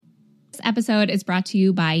This episode is brought to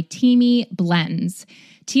you by Teami Blends.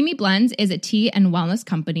 Teami Blends is a tea and wellness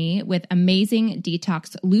company with amazing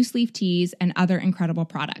detox loose leaf teas and other incredible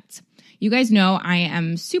products. You guys know I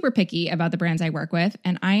am super picky about the brands I work with,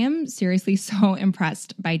 and I am seriously so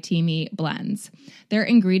impressed by Teami Blends. Their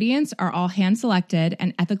ingredients are all hand-selected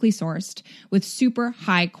and ethically sourced with super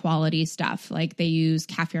high-quality stuff. Like they use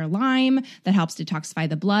kaffir lime that helps detoxify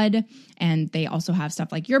the blood, and they also have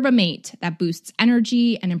stuff like yerba mate that boosts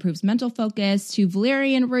energy and improves mental focus, to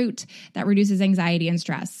valerian root that reduces anxiety and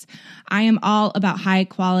stress. I am all about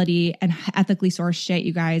high-quality and ethically sourced shit,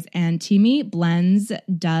 you guys, and Teami Blends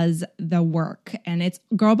does the work, and it's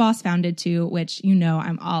Girl Boss founded too, which you know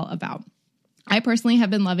I'm all about. I personally have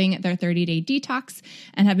been loving their 30-day detox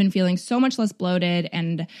and have been feeling so much less bloated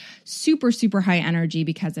and super, super high energy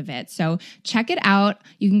because of it. So check it out.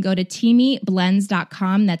 You can go to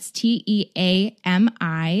teamiblends.com. That's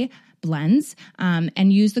TEAMI blends,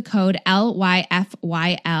 and use the code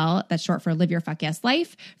LYFYL, that's short for Live Your Fuck Yes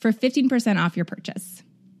Life, for 15% off your purchase.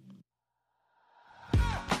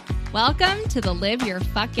 Welcome to the Live Your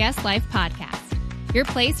Fuck Yes Life podcast, your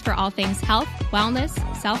place for all things health, wellness,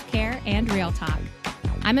 self-care, and real talk.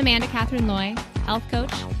 I'm Amanda Catherine Loy, health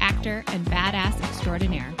coach, actor, and badass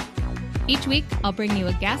extraordinaire. Each week, I'll bring you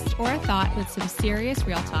a guest or a thought with some serious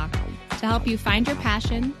real talk to help you find your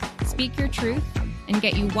passion, speak your truth, and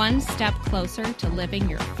get you one step closer to living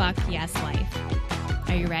your fuck yes life.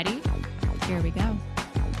 Are you ready? Here we go.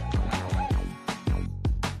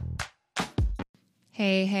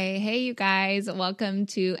 Hey, you guys. Welcome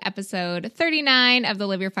to episode 39 of the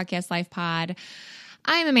Live Your Fuck Yes Life pod.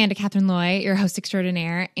 I'm Amanda Catherine Loy, your host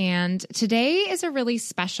extraordinaire, and today is a really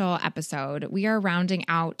special episode. We are rounding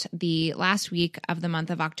out the last week of the month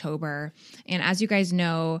of October, and as you guys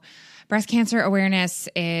know, breast cancer awareness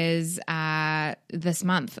is this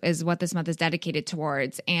month, is what this month is dedicated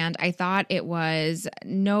towards, and I thought it was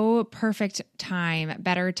no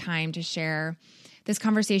better time to share this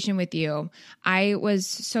conversation with you. I was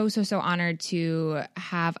so honored to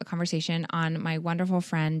have a conversation on my wonderful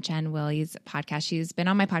friend Jen Willie's podcast. She's been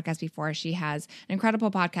on my podcast before. She has an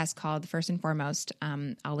incredible podcast called First and Foremost.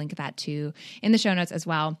 I'll link that to in the show notes as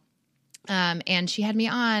well. And she had me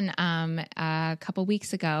on a couple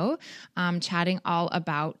weeks ago chatting all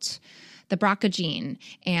about the BRCA gene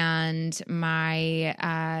and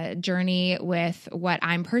my journey with what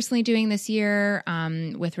I'm personally doing this year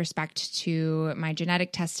with respect to my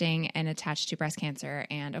genetic testing and attached to breast cancer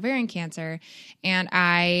and ovarian cancer. And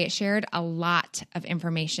I shared a lot of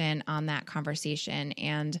information on that conversation,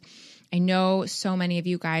 and I know so many of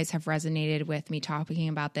you guys have resonated with me talking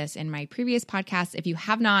about this in my previous podcast. If you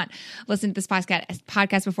have not listened to this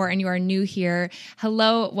podcast before and you are new here,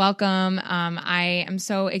 hello, welcome. I am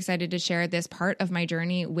so excited to share this part of my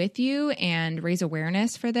journey with you and raise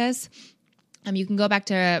awareness for this. You can go back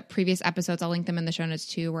to previous episodes. I'll link them in the show notes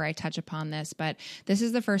too, where I touch upon this. But this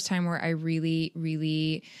is the first time where I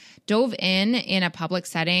really dove in a public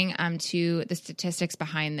setting to the statistics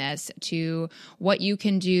behind this, to what you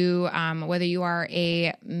can do, whether you are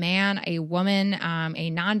a man, a woman,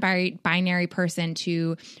 a non-binary person,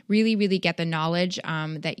 to really get the knowledge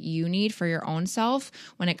that you need for your own self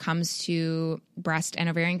when it comes to breast and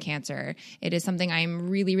ovarian cancer. It is something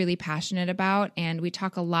I'm really passionate about, and we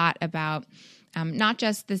talk a lot about not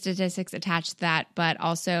just the statistics attached to that, but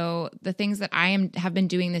also the things that I have been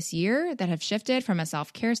doing this year that have shifted from a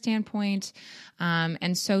self-care standpoint,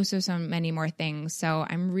 and so many more things. So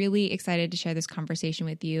I'm really excited to share this conversation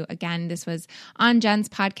with you. Again, this was on Jen's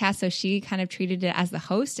podcast, so she kind of treated it as the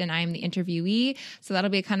host and I'm the interviewee. So that'll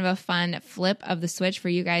be kind of a fun flip of the switch for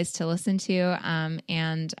you guys to listen to,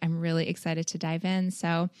 and I'm really excited to dive in.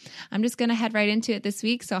 So I'm just going to head right into it this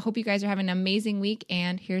week. So I hope you guys are having an amazing week,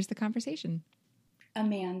 and here's the conversation.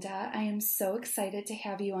 Amanda, I am so excited to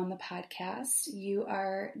have you on the podcast. You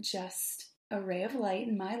are just a ray of light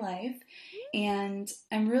in my life, and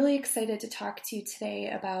I'm really excited to talk to you today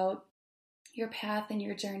about your path and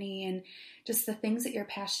your journey and just the things that you're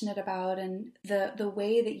passionate about and the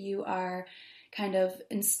way that you are kind of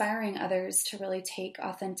inspiring others to really take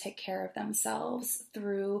authentic care of themselves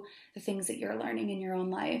through the things that you're learning in your own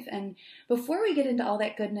life. And before we get into all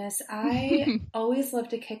that goodness, I always love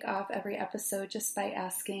to kick off every episode just by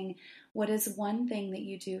asking, what is one thing that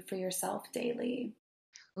you do for yourself daily?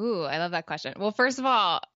 Ooh, I love that question. Well, first of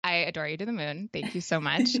all, I adore you to the moon. Thank you so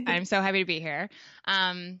much. I'm so happy to be here.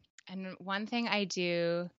 And one thing I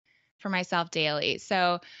do for myself daily.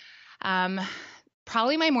 So,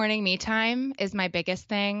 probably my morning me time is my biggest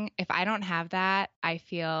thing. If I don't have that, I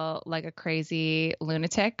feel like a crazy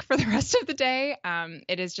lunatic for the rest of the day.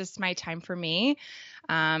 It is just my time for me.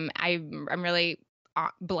 I'm really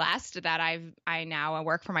blessed that I now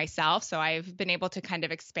work for myself. So I've been able to kind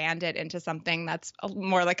of expand it into something that's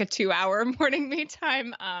more like a 2-hour morning me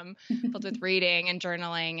time, filled with reading and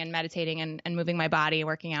journaling and meditating and moving my body and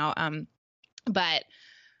working out. But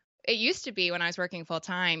it used to be when I was working full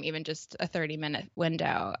time, even just a 30-minute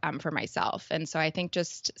window for myself. And so I think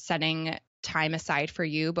just setting time aside for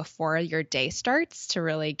you before your day starts to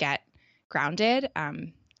really get grounded.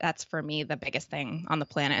 That's for me the biggest thing on the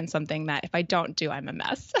planet, and something that if I don't do, I'm a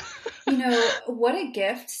mess. What a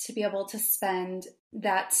gift to be able to spend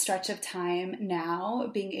that stretch of time now,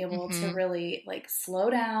 being able to really like slow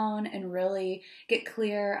down and really get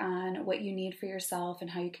clear on what you need for yourself and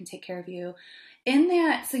how you can take care of you. In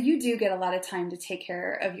that, so you do get a lot of time to take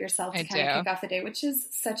care of yourself to kind of kick off the day, which is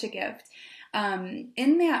such a gift.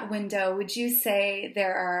 In that window, would you say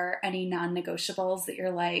there are any non-negotiables that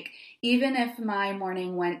you're like, even if my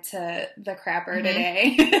morning went to the crapper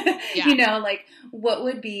today, like what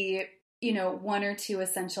would be, one or two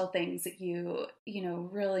essential things that you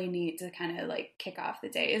really need to kind of like kick off the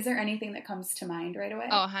day? Is there anything that comes to mind right away?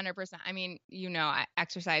 Oh, 100%. I mean,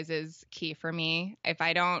 exercise is key for me. If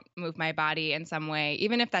I don't move my body in some way,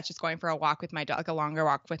 even if that's just going for a walk with my dog, like a longer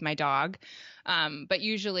walk with my dog. But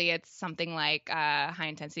usually it's something like high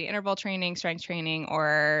intensity interval training, strength training,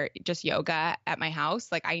 or just yoga at my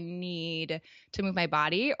house. Like I need to move my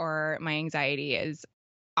body or my anxiety is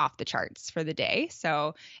off the charts for the day.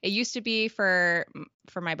 So it used to be for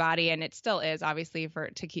my body, and it still is obviously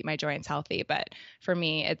to keep my joints healthy. But for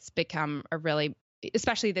me, it's become a really,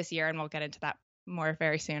 especially this year, and we'll get into that more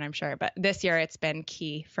very soon, I'm sure. But this year it's been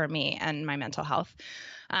key for me and my mental health.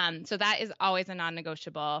 So that is always a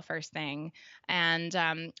non-negotiable first thing. And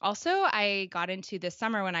also I got into this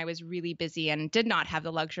summer when I was really busy and did not have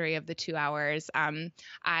the luxury of the 2 hours.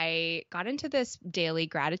 I got into this daily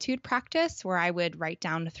gratitude practice where I would write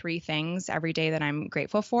down 3 things every day that I'm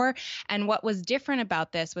grateful for. And what was different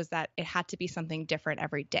about this was that it had to be something different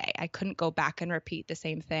every day. I couldn't go back and repeat the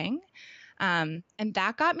same thing. And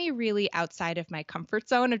that got me really outside of my comfort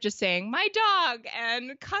zone of just saying my dog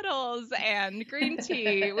and cuddles and green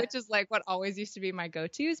tea, which is like what always used to be my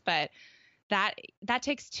go-tos. But that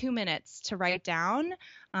takes 2 minutes to write down.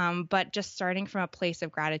 But just starting from a place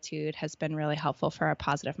of gratitude has been really helpful for a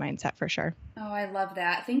positive mindset for sure. Oh, I love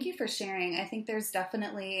that. Thank you for sharing. I think there's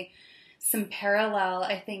definitely some parallel,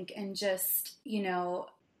 I think, in just,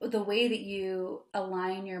 the way that you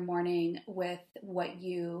align your morning with what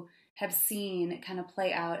you have seen kind of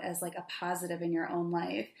play out as like a positive in your own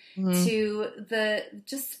life to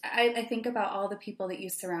I think about all the people that you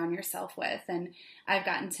surround yourself with, and I've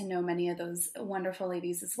gotten to know many of those wonderful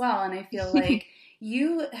ladies as well. And I feel like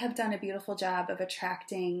you have done a beautiful job of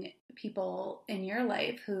attracting people in your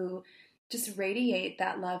life who just radiate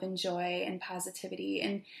that love and joy and positivity.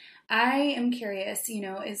 And I am curious,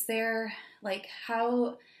 is there like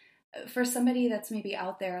how, for somebody that's maybe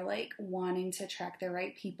out there like wanting to attract the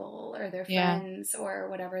right people or their friends or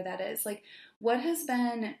whatever that is, like what has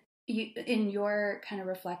been in your kind of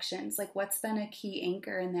reflections, like what's been a key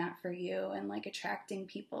anchor in that for you and like attracting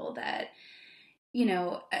people that, and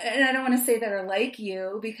I don't want to say that are like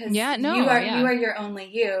you because you are your only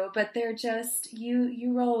you, but they're just,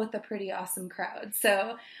 you roll with a pretty awesome crowd.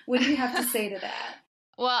 So what do you have to say to that?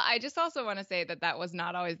 Well, I just also want to say that was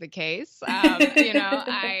not always the case.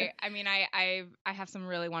 I have some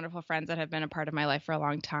really wonderful friends that have been a part of my life for a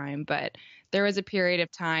long time, but there was a period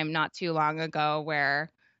of time not too long ago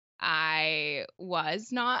where I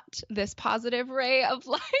was not this positive ray of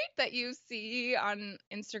light that you see on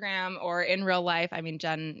Instagram or in real life. I mean,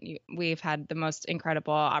 Jen, we've had the most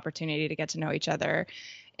incredible opportunity to get to know each other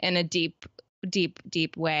in a deep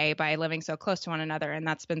way by living so close to one another. And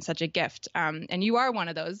that's been such a gift. And you are one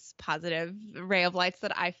of those positive ray of lights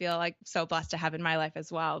that I feel like so blessed to have in my life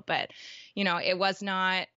as well. But, it was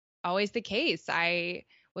not always the case. A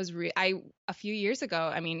few years ago,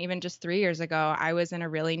 I mean, even just 3 years ago, I was in a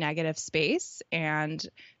really negative space and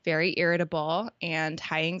very irritable and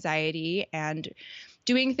high anxiety and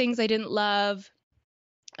doing things I didn't love.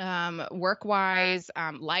 Work-wise,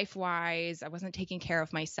 life-wise, I wasn't taking care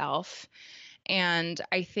of myself. And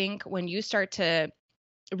I think when you start to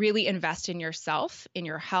really invest in yourself, in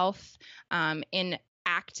your health, in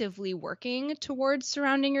actively working towards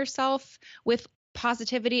surrounding yourself with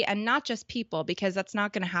positivity and not just people, because that's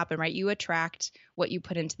not going to happen, right? You attract what you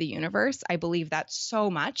put into the universe. I believe that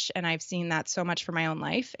so much. And I've seen that so much for my own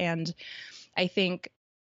life. And I think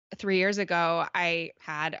 3 years ago, I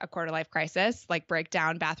had a quarter life crisis, like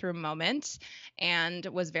breakdown bathroom moment, and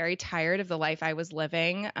was very tired of the life I was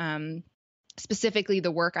living. specifically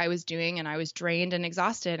the work I was doing, and I was drained and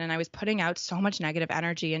exhausted, and I was putting out so much negative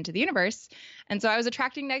energy into the universe. And so I was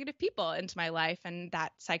attracting negative people into my life, and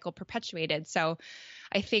that cycle perpetuated. So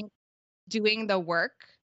I think doing the work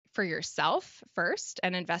for yourself first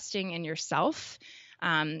and investing in yourself,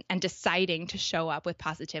 and deciding to show up with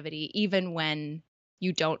positivity, even when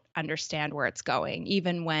you don't understand where it's going,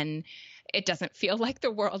 even when it doesn't feel like the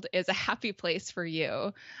world is a happy place for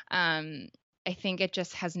you. I think it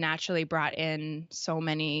just has naturally brought in so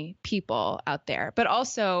many people out there, but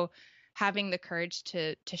also having the courage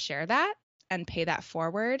to share that and pay that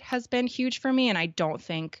forward has been huge for me. And I don't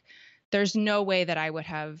think there's no way that I would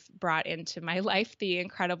have brought into my life the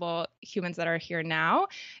incredible humans that are here now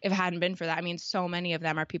if it hadn't been for that. I mean, so many of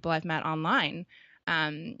them are people I've met online,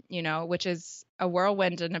 which is a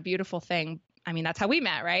whirlwind and a beautiful thing. I mean, that's how we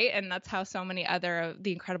met, right? And that's how so many other of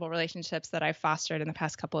the incredible relationships that I've fostered in the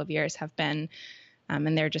past couple of years have been.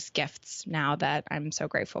 And they're just gifts now that I'm so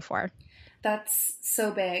grateful for. That's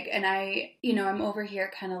so big. And I'm over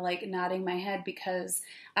here kind of like nodding my head because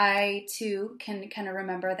I too can kind of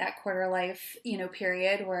remember that quarter life,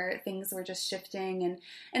 period where things were just shifting.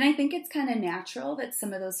 And I think it's kind of natural that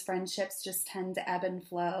some of those friendships just tend to ebb and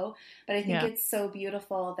flow. But I think it's so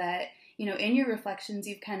beautiful that, in your reflections,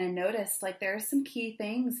 you've kind of noticed like there are some key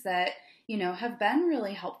things that, have been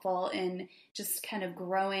really helpful in just kind of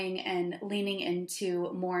growing and leaning into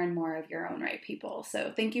more and more of your own right people.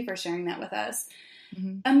 So thank you for sharing that with us.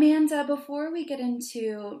 Mm-hmm. Amanda, before we get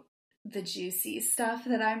into the juicy stuff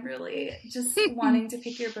that I'm really just wanting to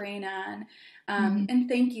pick your brain on, and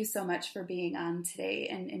thank you so much for being on today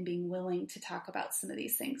and being willing to talk about some of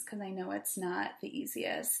these things, because I know it's not the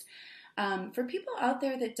easiest. For people out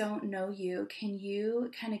there that don't know you, can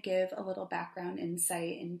you kind of give a little background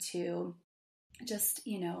insight into just,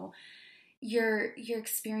 your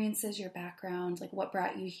experiences, your background, like what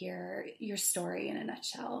brought you here, your story in a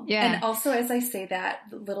nutshell? Yeah. And also, as I say that,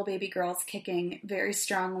 the little baby girl's kicking very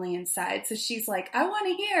strongly inside. So she's like, I want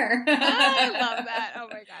to hear. I love that. Oh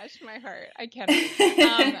my gosh, my heart. I can't.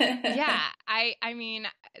 I mean,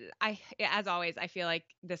 as always, I feel like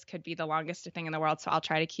this could be the longest thing in the world, so I'll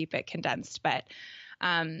try to keep it condensed. But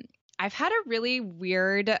I've had a really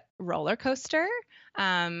weird roller coaster.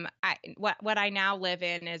 What I now live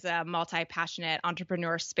in is a multi-passionate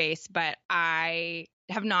entrepreneur space, but I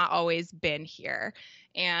have not always been here.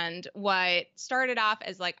 And what started off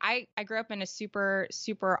as like, I grew up in a super,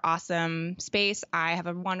 super awesome space. I have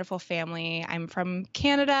a wonderful family. I'm from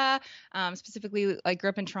Canada, specifically, I grew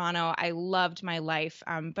up in Toronto. I loved my life.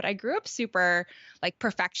 But I grew up super like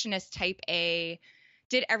perfectionist type A,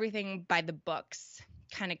 did everything by the books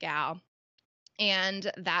kind of gal.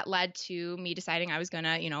 And that led to me deciding I was going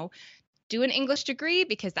to, do an English degree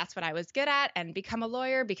because that's what I was good at, and become a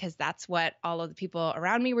lawyer because that's what all of the people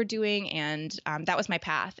around me were doing. And that was my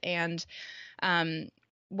path. And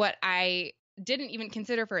what I didn't even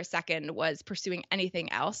consider for a second was pursuing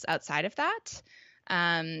anything else outside of that.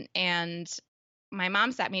 And my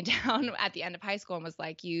mom sat me down at the end of high school and was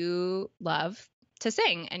like, you love to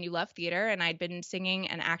sing and you love theater. And I'd been singing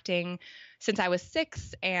and acting since I was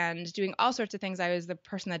 6 and doing all sorts of things. I was the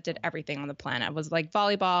person that did everything on the planet. I was like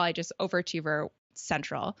volleyball. I just overachiever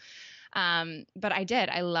central. But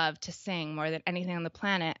I loved to sing more than anything on the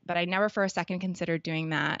planet, but I never for a second considered doing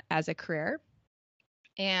that as a career.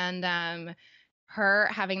 And, her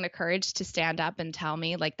having the courage to stand up and tell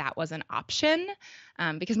me like that was an option,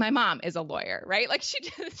 because my mom is a lawyer, right? Like she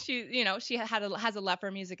has a love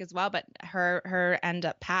for music as well, but her end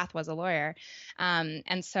up path was a lawyer.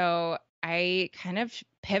 And so I kind of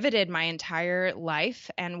pivoted my entire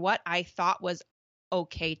life and what I thought was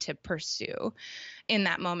okay to pursue in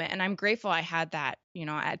that moment. And I'm grateful I had that,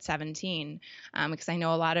 at 17, because I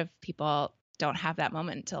know a lot of people don't have that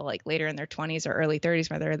moment until like later in their 20s or early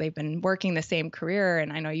 30s, whether they've been working the same career.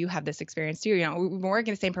 And I know you have this experience too. We've been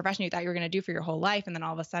working the same profession you thought you were going to do for your whole life. And then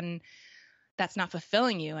all of a sudden that's not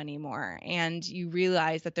fulfilling you anymore. And you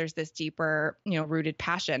realize that there's this deeper, rooted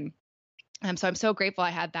passion. So I'm so grateful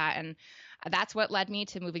I had that. And that's what led me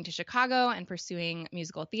to moving to Chicago and pursuing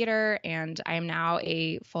musical theater. And I am now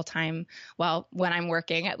a full-time, when I'm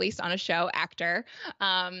working, at least on a show, actor.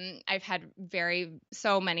 I've had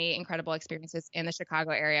so many incredible experiences in the Chicago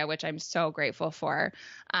area, which I'm so grateful for.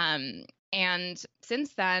 And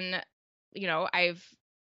since then, I've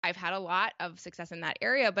had a lot of success in that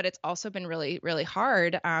area, but it's also been really, really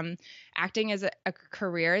hard. Acting is a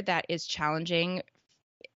career that is challenging,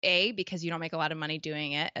 because you don't make a lot of money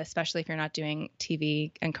doing it, especially if you're not doing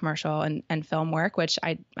TV and commercial and film work, which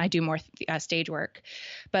I do more stage work,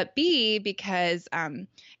 but B, because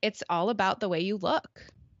it's all about the way you look.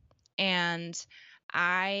 And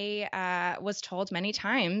I was told many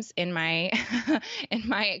times in my in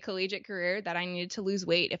my collegiate career that I needed to lose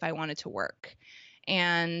weight if I wanted to work.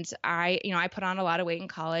 And I put on a lot of weight in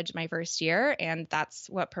college my first year, and that's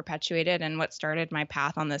what perpetuated and what started my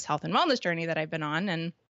path on this health and wellness journey that I've been on.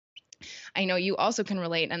 And I know you also can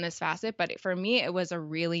relate in this facet, but for me, it was a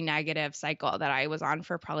really negative cycle that I was on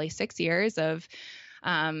for probably 6 years of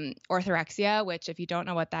orthorexia, which, if you don't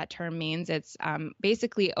know what that term means, it's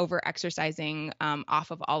basically over exercising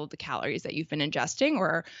off of all of the calories that you've been ingesting,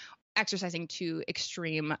 or exercising to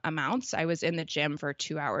extreme amounts. I was in the gym for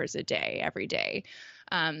 2 hours a day, every day.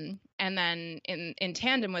 And then in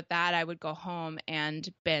tandem with that, I would go home and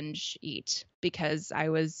binge eat because I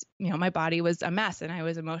was, my body was a mess and I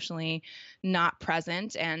was emotionally not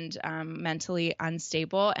present and mentally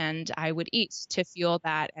unstable. And I would eat to fuel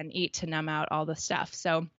that and eat to numb out all the stuff.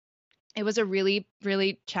 So it was a really,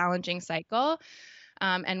 really challenging cycle.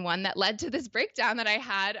 And one that led to this breakdown that I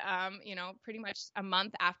had, pretty much a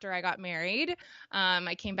month after I got married.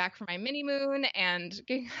 I came back from my mini moon, and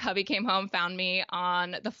hubby came home, found me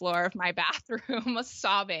on the floor of my bathroom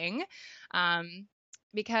sobbing,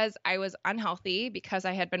 because I was unhealthy, because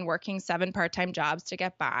I had been working 7 part-time jobs to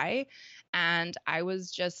get by. And I was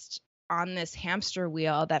just on this hamster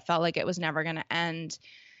wheel that felt like it was never going to end,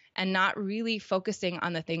 and not really focusing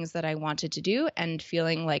on the things that I wanted to do and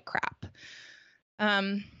feeling like crap.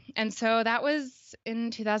 And so that was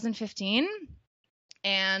in 2015.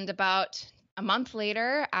 And about a month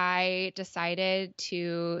later, I decided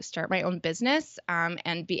to start my own business,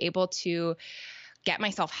 and be able to get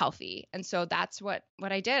myself healthy. And so that's what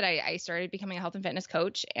I did. I started becoming a health and fitness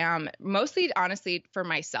coach, mostly, honestly, for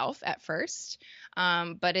myself at first.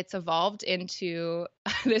 But it's evolved into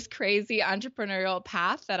this crazy entrepreneurial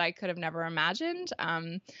path that I could have never imagined.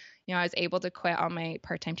 I was able to quit all my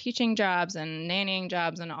part-time teaching jobs and nannying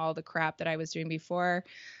jobs and all the crap that I was doing before,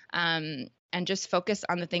 and just focus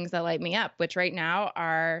on the things that light me up, which right now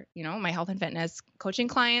are, my health and fitness coaching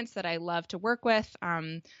clients that I love to work with.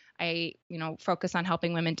 I focus on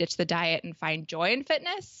helping women ditch the diet and find joy in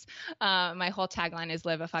fitness. My whole tagline is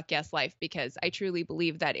live a fuck yes life, because I truly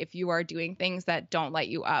believe that if you are doing things that don't light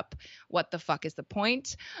you up, what the fuck is the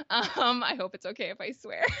point? I hope it's okay if I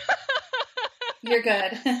swear. You're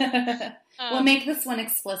good. We'll make this one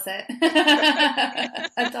explicit. Adult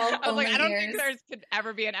I was like, I don't think there could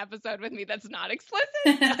ever be an episode with me that's not explicit.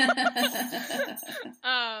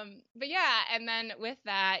 But yeah, and then with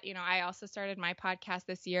that, I also started my podcast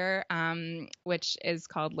this year, which is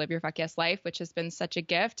called Live Your Fuck Yes Life, which has been such a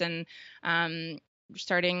gift. And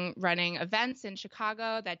starting running events in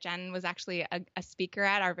Chicago that Jen was actually a speaker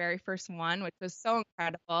at, our very first one, which was so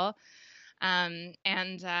incredible. And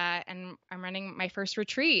I'm running my first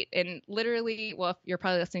retreat in literally, well, you're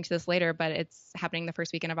probably listening to this later, but it's happening the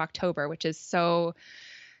first weekend of October, which is so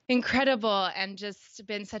incredible and just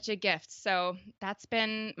been such a gift. So that's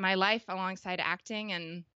been my life alongside acting.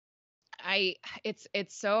 And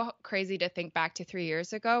it's so crazy to think back to 3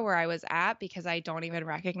 years ago where I was at, because I don't even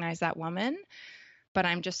recognize that woman. But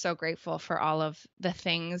I'm just so grateful for all of the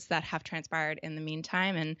things that have transpired in the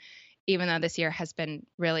meantime. And even though this year has been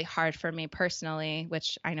really hard for me personally,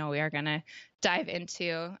 which I know we are going to dive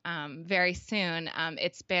into very soon,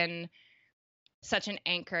 it's been such an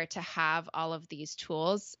anchor to have all of these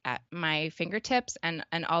tools at my fingertips, and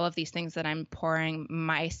all of these things that I'm pouring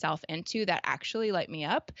myself into that actually light me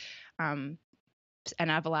up, and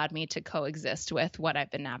have allowed me to coexist with what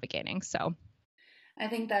I've been navigating. So I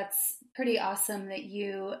think that's pretty awesome that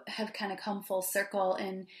you have kind of come full circle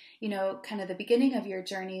in, kind of the beginning of your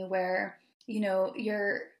journey where,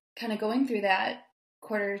 you're kind of going through that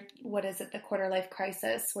the quarter life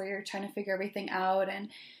crisis, where you're trying to figure everything out and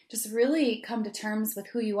just really come to terms with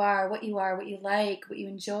who you are, what you like, what you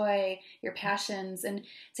enjoy, your passions, and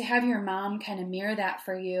to have your mom kind of mirror that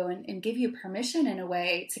for you and give you permission in a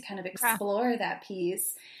way to kind of explore that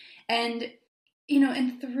piece. And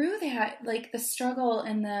and through that, like the struggle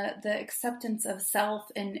and the acceptance of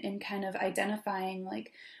self and kind of identifying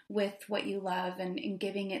like with what you love and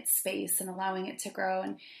giving it space and allowing it to grow.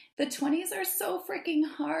 And the 20s are so freaking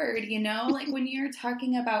hard, like when you're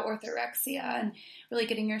talking about orthorexia and really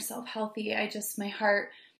getting yourself healthy, my heart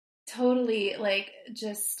totally like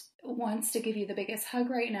just wants to give you the biggest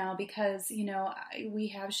hug right now, because, we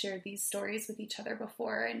have shared these stories with each other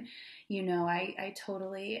before, and, I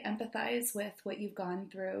totally empathize with what you've gone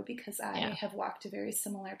through, because I have walked a very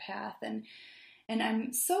similar path, and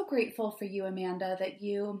I'm so grateful for you, Amanda, that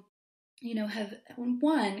you have,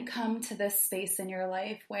 one, come to this space in your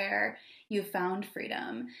life where you found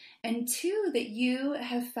freedom, and two, that you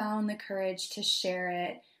have found the courage to share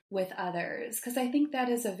it with others, because I think that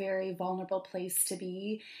is a very vulnerable place to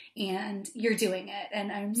be, and you're doing it.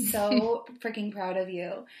 And I'm so freaking proud of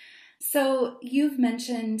you. So you've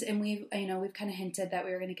mentioned, and we've kind of hinted that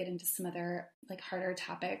we were going to get into some other like harder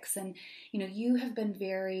topics. And, you have been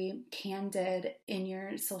very candid in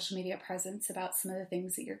your social media presence about some of the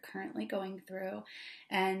things that you're currently going through.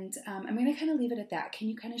 And I'm going to kind of leave it at that. Can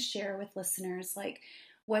you kind of share with listeners, like,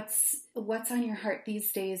 what's on your heart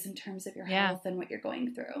these days in terms of your health and what you're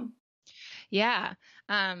going through? Yeah.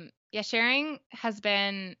 Sharing has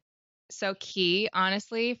been so key,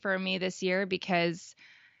 honestly, for me this year, because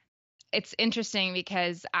it's interesting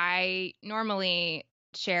because I normally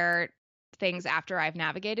share things after I've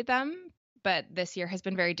navigated them, but this year has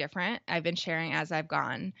been very different. I've been sharing as I've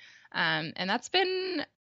gone. And that's been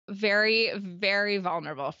very, very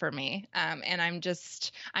vulnerable for me. And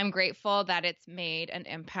I'm grateful that it's made an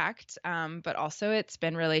impact. But also it's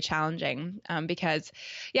been really challenging because,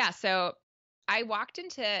 so I walked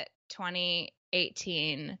into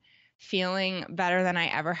 2018 feeling better than I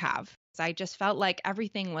ever have. I just felt like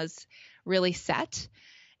everything was really set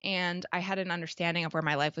and I had an understanding of where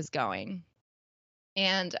my life was going.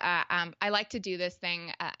 And I like to do this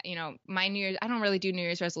thing, my New Year's, I don't really do New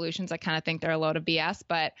Year's resolutions. I kind of think they're a load of BS,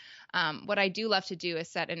 but what I do love to do is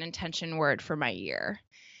set an intention word for my year.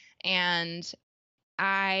 And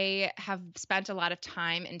I have spent a lot of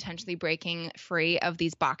time intentionally breaking free of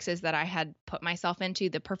these boxes that I had put myself into,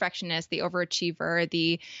 the perfectionist, the overachiever,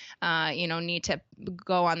 the, need to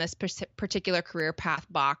go on this particular career path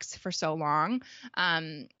box for so long.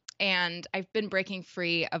 And I've been breaking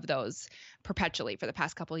free of those perpetually for the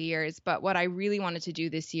past couple of years. But what I really wanted to do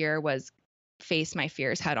this year was face my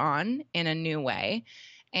fears head on in a new way.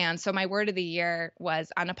 And so my word of the year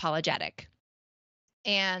was unapologetic.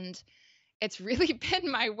 And it's really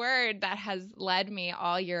been my word that has led me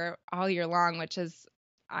all year long, which is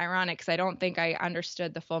ironic because I don't think I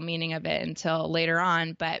understood the full meaning of it until later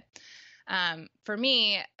on. But for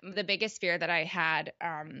me, the biggest fear that I had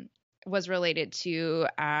was related to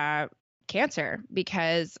cancer,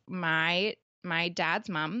 because my dad's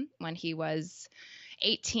mom, when he was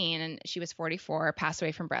 18 and she was 44, passed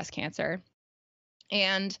away from breast cancer.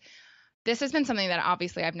 And this has been something that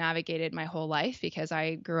obviously I've navigated my whole life because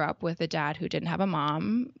I grew up with a dad who didn't have a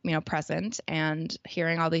mom, present, and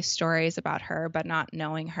hearing all these stories about her, but not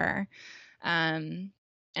knowing her.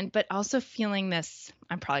 But also feeling this,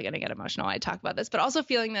 I'm probably going to get emotional when I talk about this, but also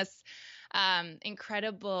feeling this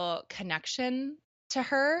incredible connection to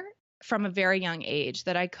her from a very young age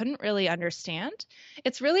that I couldn't really understand.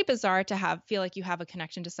 It's really bizarre to feel like you have a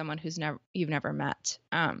connection to someone you've never met.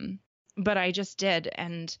 But I just did.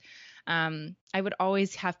 And I would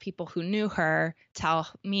always have people who knew her tell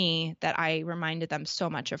me that I reminded them so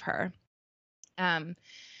much of her. And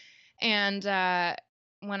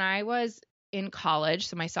when I was in college,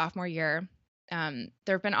 so my sophomore year, there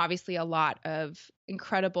have been obviously a lot of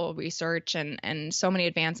incredible research and so many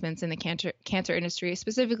advancements in the cancer industry,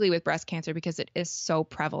 specifically with breast cancer, because it is so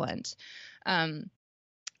prevalent.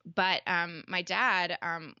 But my dad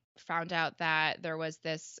found out that there was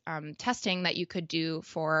this testing that you could do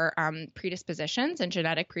for predispositions and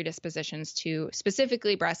genetic predispositions to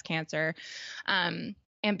specifically breast cancer.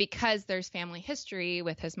 And because there's family history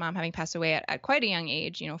with his mom having passed away at quite a young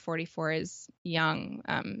age, 44 is young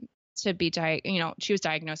to be she was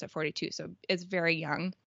diagnosed at 42, so it's very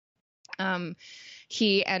young.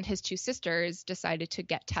 He and his two sisters decided to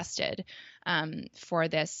get tested for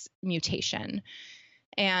this mutation.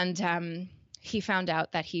 And he found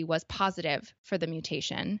out that he was positive for the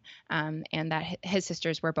mutation, and that his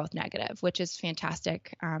sisters were both negative, which is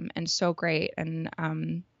fantastic and so great,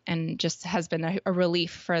 and just has been a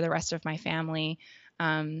relief for the rest of my family.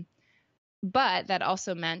 But that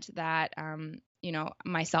also meant that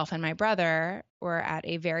myself and my brother were at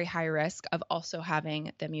a very high risk of also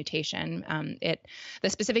having the mutation. The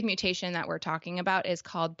specific mutation that we're talking about is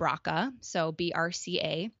called BRCA, so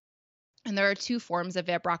BRCA. And there are two forms of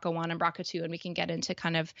it, BRCA1 and BRCA2, and we can get into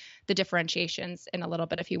kind of the differentiations in a little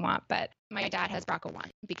bit if you want. But my dad has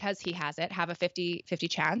BRCA1. Because he has it, have a 50-50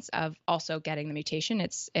 chance of also getting the mutation.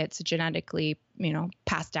 It's genetically,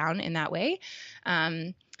 passed down in that way.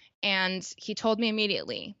 And he told me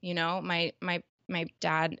immediately, my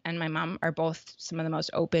dad and my mom are both some of the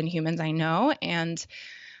most open humans I know, and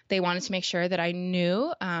they wanted to make sure that I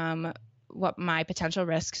knew what my potential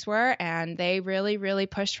risks were, and they really, really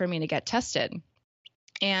pushed for me to get tested.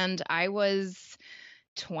 And I was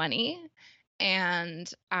 20, and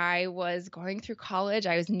I was going through college.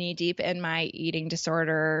 I was knee deep in my eating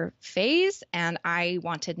disorder phase, and I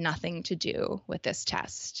wanted nothing to do with this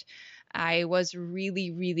test. I was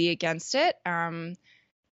really, really against it.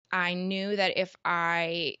 I knew that if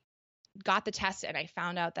I got the test and I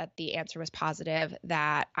found out that the answer was positive,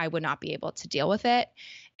 that I would not be able to deal with it.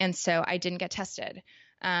 And so I didn't get tested,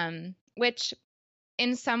 which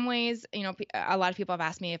in some ways, a lot of people have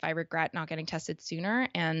asked me if I regret not getting tested sooner.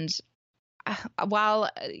 And while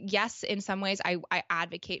yes, in some ways I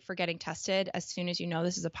advocate for getting tested as soon as you know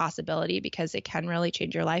this is a possibility, because it can really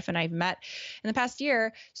change your life. And I've met in the past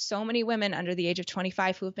year so many women under the age of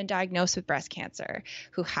 25 who have been diagnosed with breast cancer,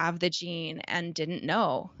 who have the gene and didn't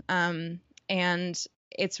know. And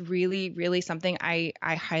it's really, really something I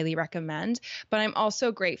highly recommend. But I'm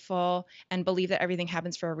also grateful and believe that everything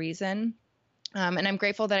happens for a reason. And I'm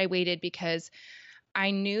grateful that I waited, because I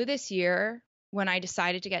knew this year, when I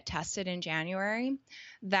decided to get tested in January,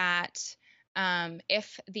 that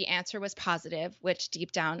if the answer was positive, which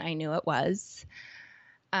deep down I knew it was,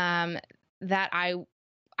 that I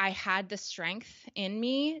had the strength in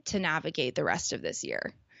me to navigate the rest of this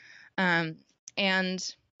year.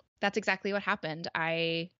 And that's exactly what happened.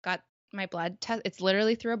 I got my blood test. It's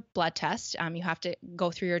literally through a blood test. You have to go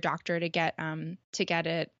through your doctor to get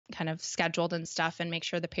it kind of scheduled and stuff, and make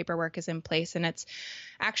sure the paperwork is in place. And it's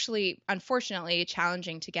actually, unfortunately,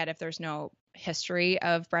 challenging to get if there's no history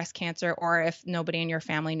of breast cancer, or if nobody in your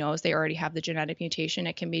family knows they already have the genetic mutation.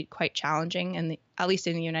 It can be quite challenging, and at least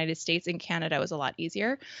in the United States. In Canada, it was a lot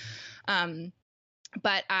easier.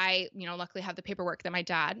 But I, luckily have the paperwork that my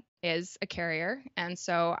dad is a carrier. And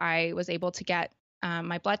so I was able to get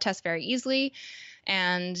my blood test very easily.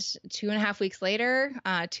 And 2.5 weeks later,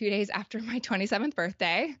 2 days after my 27th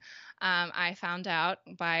birthday, I found out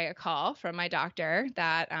by a call from my doctor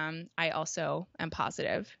that I also am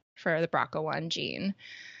positive for the BRCA1 gene.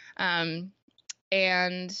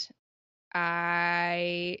 And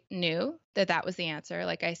I knew that was the answer.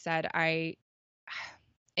 Like I said,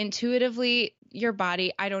 intuitively, your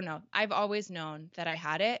body, I don't know. I've always known that I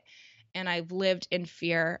had it, and I've lived in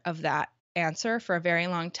fear of that answer for a very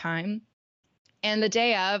long time. And the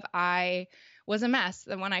day of, I was a mess.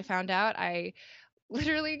 And when I found out, I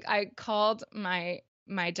called my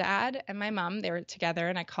dad and my mom. They were together,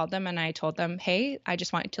 and I called them and I told them, hey, I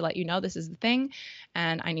just wanted to let you know this is the thing,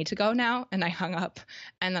 and I need to go now. And I hung up.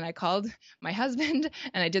 And then I called my husband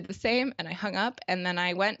and I did the same, and I hung up. And then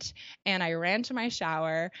I went and I ran to my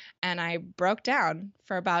shower and I broke down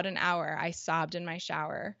for about an hour. I sobbed in my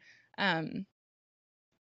shower.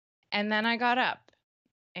 And then I got up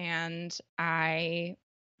and I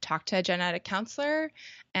talked to a genetic counselor,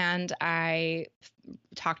 and I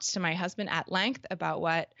talked to my husband at length about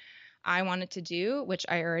what I wanted to do, which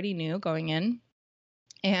I already knew going in.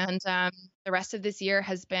 And the rest of this year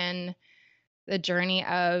has been the journey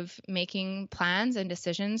of making plans and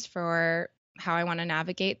decisions for how I want to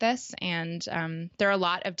navigate this. And there are a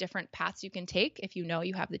lot of different paths you can take if you know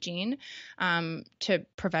you have the gene, to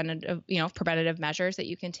preventative measures that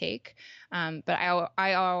you can take. But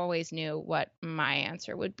I always knew what my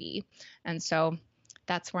answer would be. And so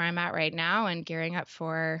that's where I'm at right now, and gearing up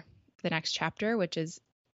for the next chapter, which is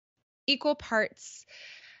equal parts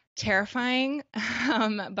terrifying,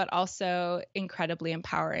 but also incredibly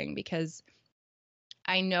empowering, because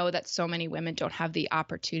I know that so many women don't have the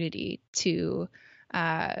opportunity to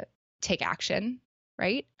take action,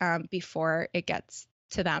 right, before it gets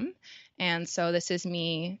to them. And so this is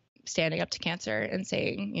me standing up to cancer and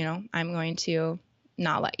saying, I'm going to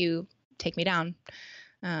not let you take me down.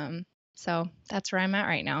 So that's where I'm at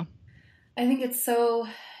right now. I think it's so,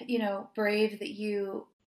 brave that you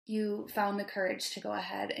found the courage to go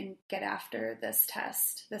ahead and get after this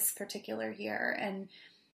test this particular year,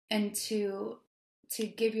 and to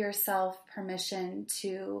give yourself permission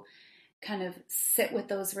to kind of sit with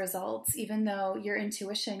those results, even though your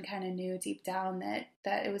intuition kind of knew deep down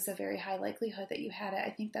that it was a very high likelihood that you had it.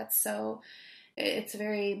 I think it's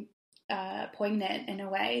very poignant in a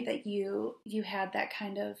way that you had that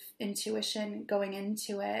kind of intuition going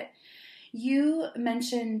into it. You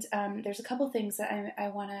mentioned there's a couple things that I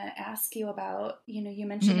want to ask you about. You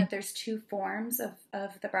mentioned that there's two forms of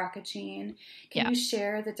the BRCA gene. Can you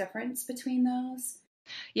share the difference between those?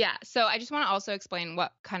 Yeah. So I just want to also explain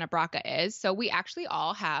what kind of BRCA is. So we actually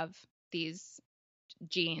all have these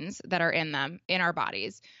genes that are in our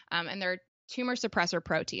bodies, and they're tumor suppressor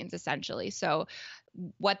proteins, essentially. So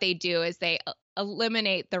what they do is they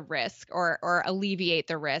eliminate the risk or alleviate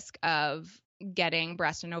the risk of getting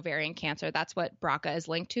breast and ovarian cancer. That's what BRCA is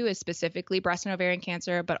linked to, is specifically breast and ovarian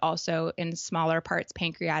cancer, but also in smaller parts,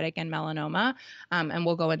 pancreatic and melanoma. And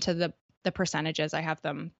we'll go into the percentages. I have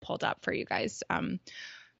them pulled up for you guys.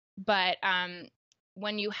 But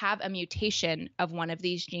when you have a mutation of one of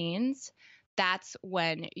these genes, that's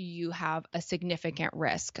when you have a significant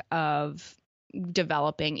risk of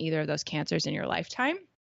developing either of those cancers in your lifetime.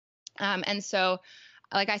 And so,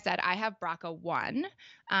 like I said, I have BRCA1,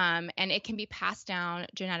 and it can be passed down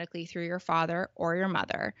genetically through your father or your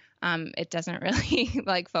mother. It doesn't really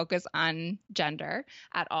like focus on gender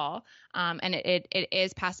at all. And it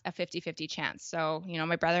is past a 50-50 chance. So,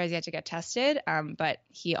 my brother has yet to get tested, but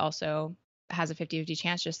he also has a 50-50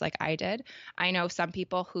 chance, just like I did. I know some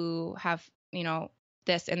people who have,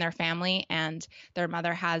 this in their family and their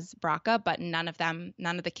mother has BRCA, but none of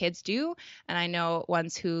the kids do. And I know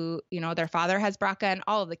ones who, their father has BRCA and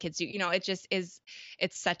all of the kids do. It just is,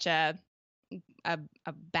 it's such a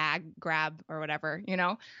bag grab or whatever.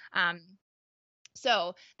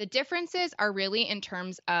 So the differences are really in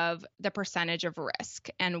terms of the percentage of risk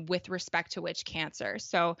and with respect to which cancer.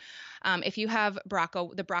 So if you have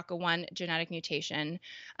the BRCA1 genetic mutation,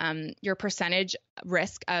 your percentage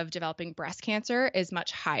risk of developing breast cancer is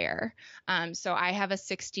much higher. So I have a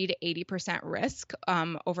 60 to 80% risk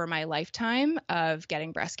over my lifetime of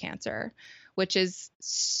getting breast cancer, which is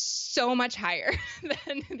so much higher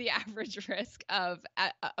than the average risk of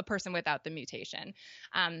a person without the mutation.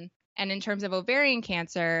 And in terms of ovarian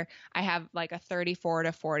cancer, I have like a 34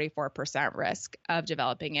 to 44% risk of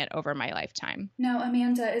developing it over my lifetime. Now,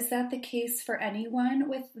 Amanda, is that the case for anyone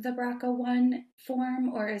with the BRCA1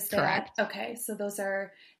 form, or is that correct? Okay, so those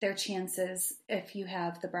are their chances if you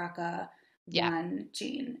have the BRCA1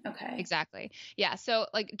 gene. Okay. Exactly. Yeah. So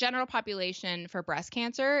like general population for breast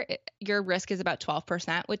cancer, your risk is about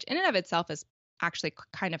 12%, which in and of itself is actually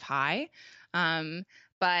kind of high.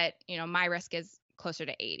 But my risk is closer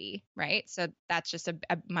to 80, right? So that's just a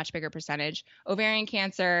much bigger percentage. Ovarian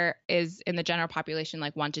cancer is in the general population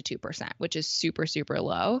like 1 to 2%, which is super, super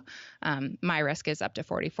low. My risk is up to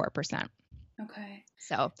 44%. Okay.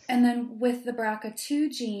 So, and then with the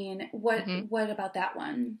BRCA2 gene, what about that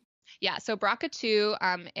one? Yeah, so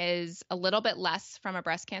BRCA2 is a little bit less from a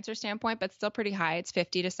breast cancer standpoint, but still pretty high. It's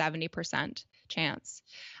 50 to 70% chance.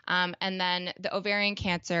 And then the ovarian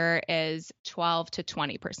cancer is 12 to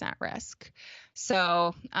 20% risk.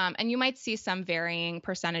 So, and you might see some varying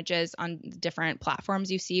percentages on different platforms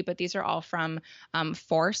you see, but these are all from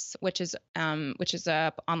Force, which is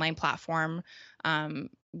a online platform,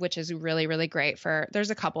 which is really, really great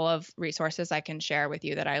there's a couple of resources I can share with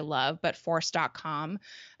you that I love, but force.com,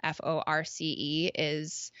 FORCE,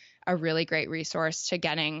 is a really great resource to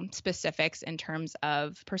getting specifics in terms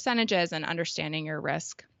of percentages and understanding your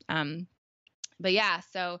risk. But yeah,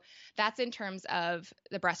 so that's in terms of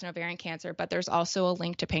the breast and ovarian cancer, but there's also a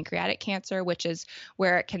link to pancreatic cancer, which is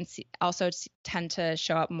where it can also tend to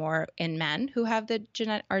show up more in men who have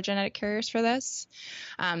are genetic carriers for this.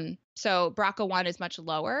 So BRCA1 is much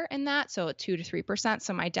lower in that, so 2 to 3%.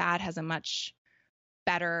 So my dad has a much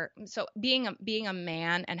better, so being a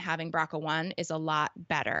man and having BRCA1 is a lot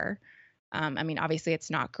better. I mean, obviously it's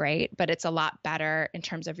not great, but it's a lot better in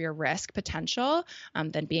terms of your risk potential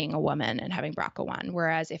than being a woman and having BRCA1.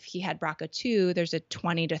 Whereas if he had BRCA2, there's a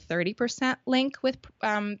 20 to 30% link with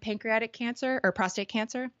pancreatic cancer or prostate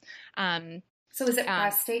cancer. So is it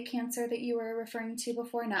prostate cancer that you were referring to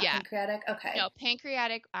before, not pancreatic? Okay. No,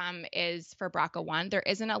 pancreatic is for BRCA1. There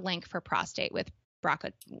isn't a link for prostate with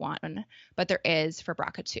BRCA1, but there is for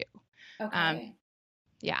BRCA2. Okay.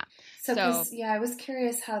 Yeah. So, I was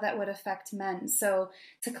curious how that would affect men. So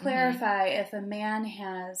to clarify, if a man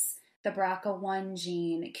has the BRCA1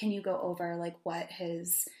 gene, can you go over like what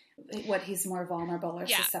he's more vulnerable or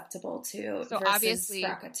susceptible to versus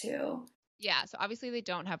BRCA2? Yeah. So obviously they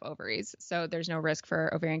don't have ovaries, so there's no risk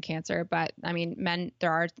for ovarian cancer. But I mean,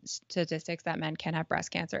 there are statistics that men can have breast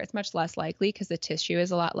cancer. It's much less likely because the tissue is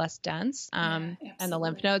a lot less dense, and the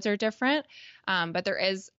lymph nodes are different. But there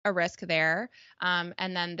is a risk there. And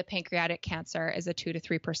then the pancreatic cancer is a 2 to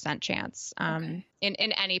 3% chance in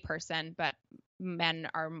any person, but men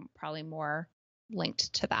are probably more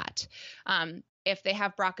linked to that. If they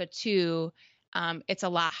have BRCA2, it's a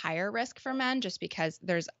lot higher risk for men just because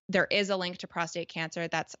there is a link to prostate cancer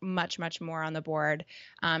that's much, much more on the board.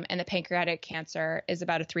 And the pancreatic cancer is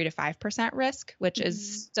about a 3 to 5% risk, which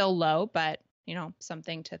is still low, but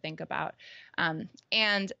something to think about.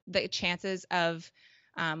 And the chances of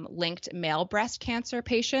linked male breast cancer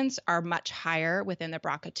patients are much higher within the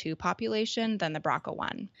BRCA2 population than the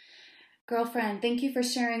BRCA1. Girlfriend, thank you for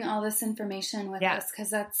sharing all this information with us,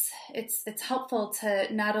 because it's helpful to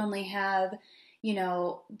not only have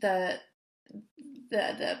the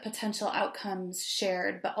the potential outcomes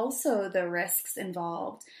shared, but also the risks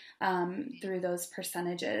involved through those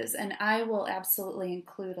percentages. And I will absolutely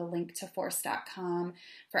include a link to force.com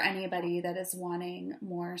for anybody that is wanting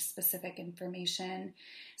more specific information.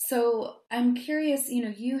 So I'm curious,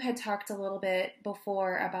 you had talked a little bit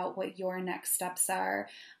before about what your next steps are.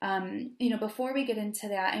 Before we get into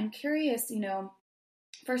that, I'm curious,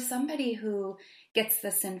 for somebody who gets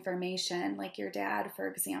this information, like your dad, for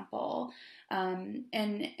example, and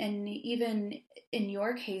even in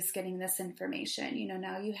your case, getting this information,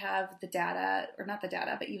 now you have the data, or not the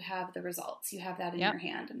data, but you have the results. You have that in your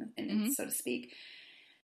hand, and so to speak.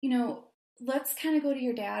 Let's kind of go to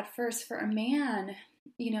your dad first. For a man,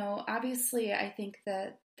 obviously, I think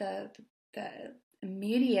that the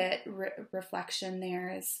immediate reflection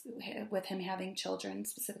there is with him having children,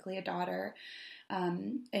 specifically a daughter.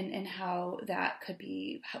 And how that could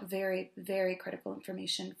be very, very critical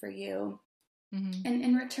information for you. Mm-hmm.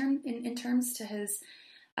 And in terms to his,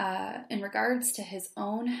 in regards to his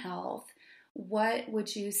own health, what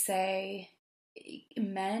would you say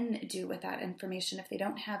men do with that information if they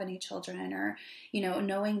don't have any children, or,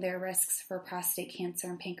 knowing their risks for prostate cancer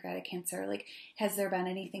and pancreatic cancer? Like, has there been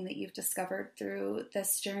anything that you've discovered through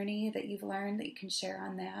this journey that you've learned that you can share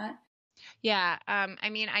on that? Yeah.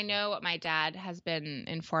 I know what my dad has been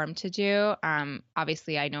informed to do.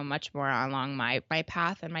 Obviously I know much more along my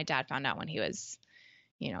path, and my dad found out when he was,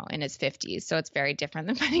 in his 50s. So it's very different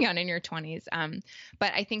than finding out in your 20s.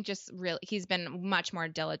 But I think just really, he's been much more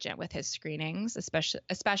diligent with his screenings,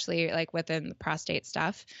 especially like within the prostate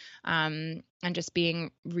stuff. And just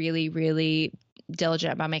being really, really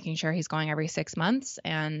diligent about making sure he's going every 6 months,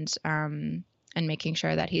 and making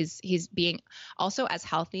sure that he's being also as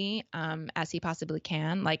healthy as he possibly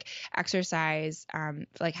can, like exercise,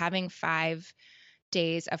 like having 5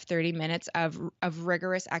 days of 30 minutes of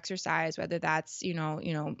rigorous exercise, whether that's,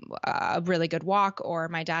 a really good walk, or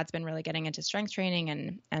my dad's been really getting into strength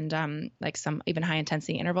training and like some even high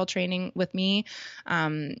intensity interval training with me.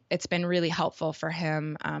 It's been really helpful for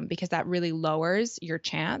him because that really lowers your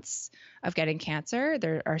chance of getting cancer.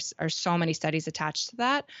 There are so many studies attached to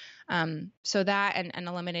that. So that and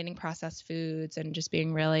eliminating processed foods and just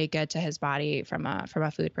being really good to his body from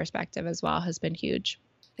a food perspective as well has been huge.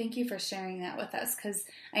 Thank you for sharing that with us, because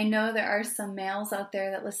I know there are some males out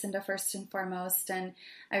there that listen to First and Foremost, and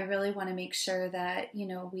I really want to make sure that,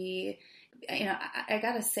 I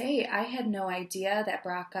gotta say, I had no idea that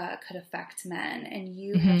BRCA could affect men, and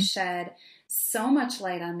you have shed so much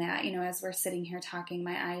light on that. As we're sitting here talking,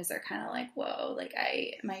 my eyes are kind of like, whoa, like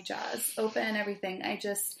my jaw's open, everything. I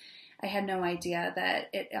had no idea that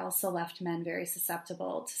it also left men very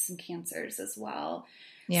susceptible to some cancers as well.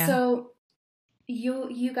 Yeah. So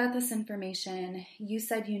you got this information. You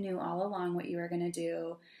said you knew all along what you were going to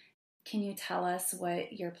do. Can you tell us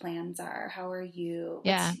what your plans are? How are you?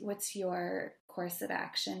 What's your course of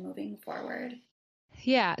action moving forward?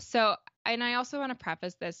 Yeah. So, and I also want to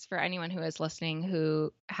preface this for anyone who is listening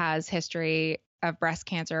who has history of breast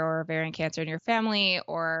cancer or ovarian cancer in your family,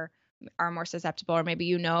 or are more susceptible, or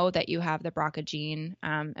maybe that you have the BRCA gene.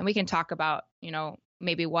 And we can talk about,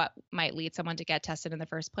 maybe what might lead someone to get tested in the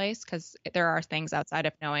first place, because there are things outside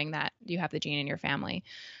of knowing that you have the gene in your family.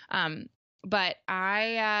 But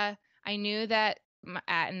I knew that,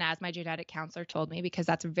 and as my genetic counselor told me, because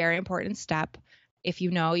that's a very important step. If you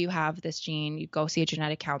have this gene, you go see a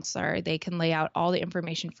genetic counselor. They can lay out all the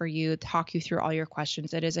information for you, talk you through all your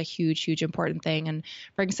questions. It is a huge, huge important thing, and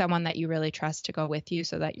bring someone that you really trust to go with you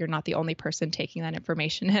so that you're not the only person taking that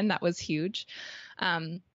information in. That was huge.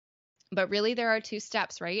 But really there are 2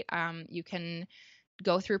 steps, right? You can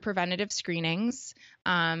go through preventative screenings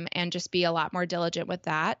and just be a lot more diligent with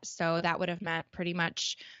that. So that would have meant pretty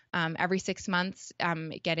much every 6 months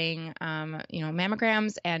getting,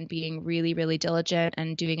 mammograms and being really, really diligent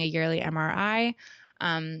and doing a yearly MRI.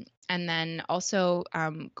 And then also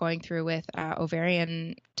going through with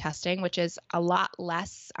ovarian testing, which is a lot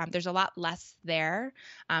less. There's a lot less there.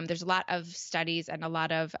 There's a lot of studies and a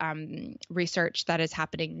lot of research that is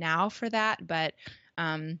happening now for that, but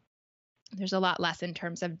there's a lot less in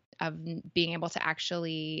terms of being able to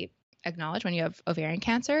actually acknowledge when you have ovarian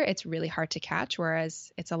cancer. It's really hard to catch,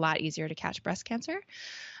 whereas it's a lot easier to catch breast cancer.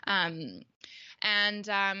 So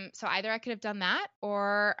either I could have done that,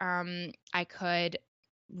 or I could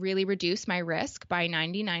really reduce my risk by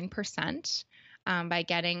 99% by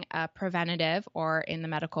getting a preventative, or in the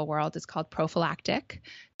medical world, it's called prophylactic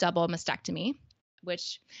double mastectomy,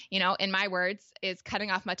 which, in my words, is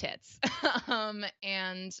cutting off my tits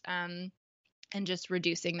and just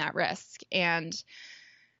reducing that risk. And,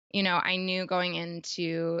 I knew going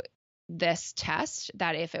into this test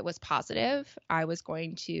that if it was positive, I was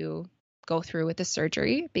going to go through with the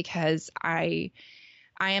surgery, because I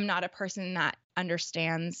am not a person that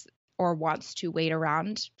understands or wants to wait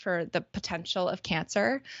around for the potential of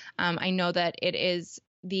cancer. I know that it is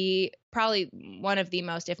probably one of the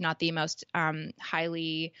most, if not the most,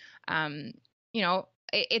 highly,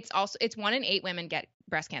 it's 1 in 8 women get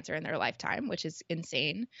breast cancer in their lifetime, which is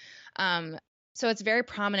insane. So it's very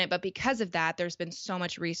prominent, but because of that, there's been so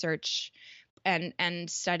much research and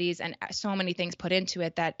studies and so many things put into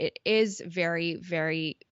it that it is very,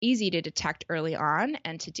 very easy to detect early on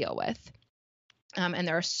and to deal with. And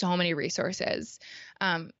there are so many resources.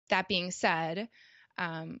 That being said,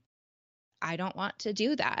 I don't want to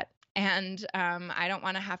do that. And I don't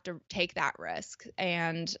want to have to take that risk.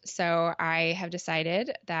 And so I have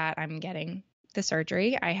decided that I'm getting the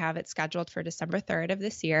surgery. I have it scheduled for December 3rd of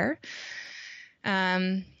this year.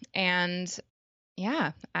 And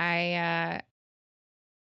yeah,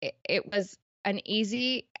 it was an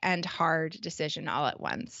easy and hard decision all at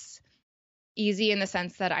once. Easy in the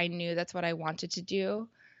sense that I knew that's what I wanted to do.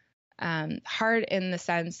 Hard in the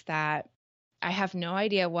sense that I have no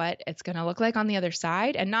idea what it's going to look like on the other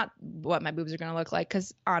side, and not what my boobs are going to look like,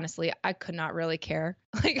 because honestly, I could not really care.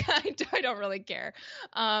 Like, I don't really care.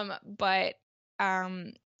 But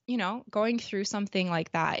going through something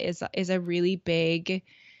like that is a really big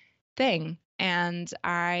thing. And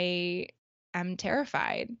I am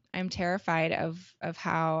terrified. I'm terrified of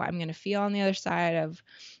how I'm going to feel on the other side,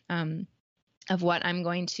 of what I'm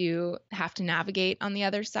going to have to navigate on the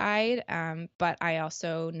other side. But I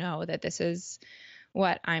also know that this is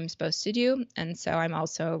what I'm supposed to do. And so I'm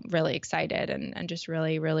also really excited and just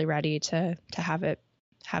really, really ready to have it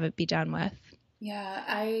be done with. Yeah,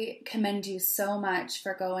 I commend you so much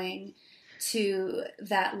for going to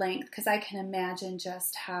that length, because I can imagine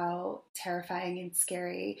just how terrifying and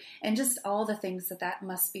scary and just all the things that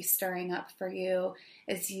must be stirring up for you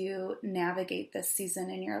as you navigate this season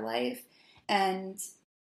in your life. And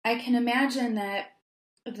I can imagine that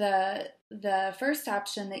the first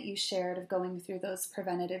option that you shared of going through those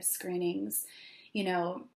preventative screenings,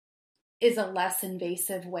 is a less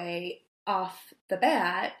invasive way off the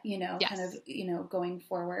bat, yes. Kind of, going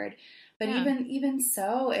forward. But yeah. even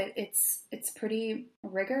so, it's pretty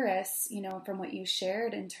rigorous, from what you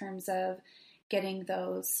shared in terms of getting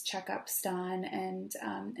those checkups done. And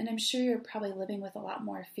I'm sure you're probably living with a lot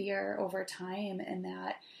more fear over time in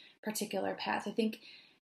that particular path. I think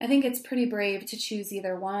it's pretty brave to choose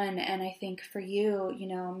either one. And I think for you,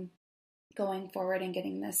 going forward and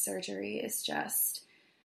getting this surgery is just,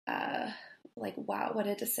 like, wow, what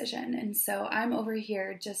a decision. And so I'm over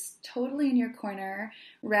here just totally in your corner,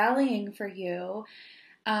 rallying for you.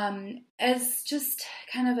 As just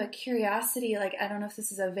kind of a curiosity, like, I don't know if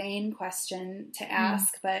this is a vain question to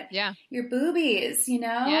ask, but yeah. Your boobies,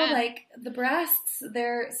 like the breasts,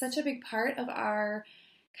 they're such a big part of our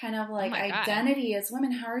kind of like identity as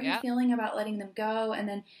women. How are you feeling about letting them go? And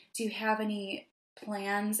then do you have any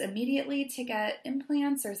plans immediately to get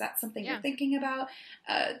implants, or is that something you're thinking about?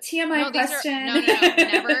 TMI question. No,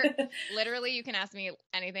 never. Literally, you can ask me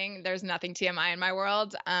anything. There's nothing TMI in my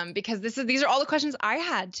world, because these are all the questions I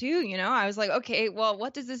had too. I was like, okay, well,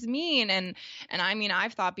 what does this mean? And I mean,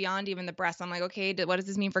 I've thought beyond even the breast. I'm like, okay, what does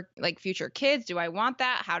this mean for like future kids? Do I want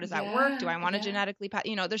that? How does that work? Do I want to genetically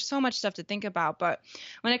there's so much stuff to think about. But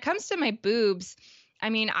when it comes to my boobs,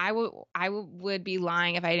 I mean, I would be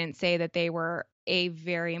lying if I didn't say that they were a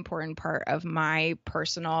very important part of my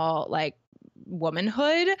personal, like,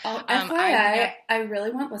 womanhood. FYI, I really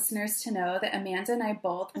want listeners to know that Amanda and I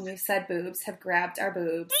both, when we've said boobs, have grabbed our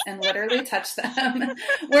boobs and literally touched them.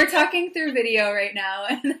 We're talking through video right now,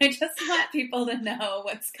 and I just want people to know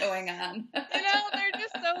what's going on. They're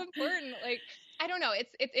just so important. Like, I don't know.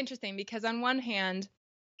 It's interesting because on one hand,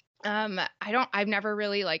 I've never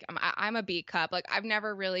really like, I'm a B cup. Like, I've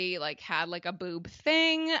never really like had like a boob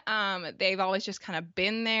thing. They've always just kind of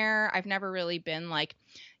been there. I've never really been like,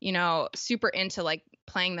 super into like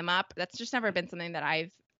playing them up. That's just never been something that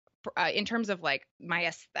I've, in terms of like my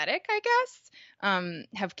aesthetic, I guess,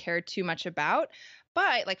 have cared too much about.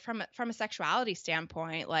 But like from a sexuality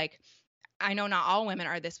standpoint, like, I know not all women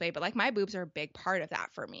are this way, but like my boobs are a big part of that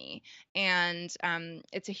for me. And,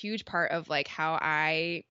 it's a huge part of like how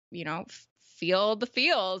I, feel the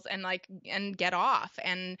feels and like, and get off.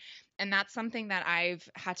 And that's something that I've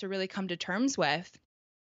had to really come to terms with,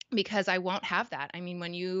 because I won't have that. I mean,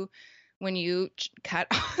 when you cut,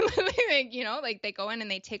 like they go in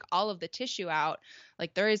and they take all of the tissue out,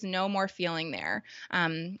 like there is no more feeling there.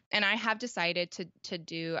 And I have decided to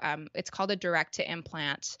do, it's called a direct to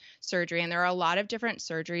implant surgery. And there are a lot of different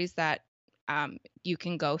surgeries that you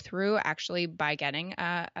can go through actually by getting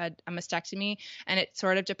a mastectomy. And it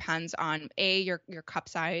sort of depends on A, your cup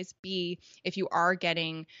size, B, if you are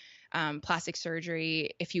getting plastic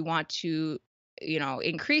surgery, if you want to,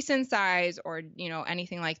 increase in size or,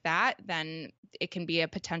 anything like that, then it can be a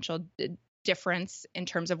potential difference in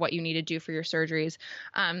terms of what you need to do for your surgeries.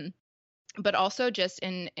 But also just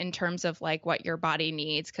in terms of like what your body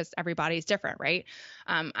needs, because everybody's different, right?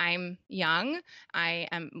 I'm young, I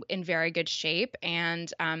am in very good shape,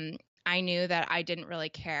 and I knew that I didn't really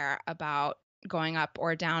care about going up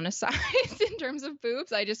or down a size in terms of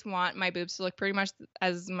boobs. I just want my boobs to look pretty much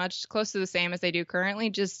as much close to the same as they do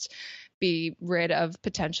currently, just be rid of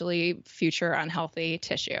potentially future unhealthy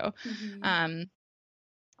tissue. Mm-hmm.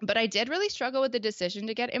 But I did really struggle with the decision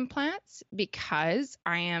to get implants because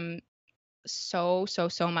I am so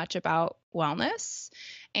much about wellness.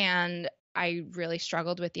 And I really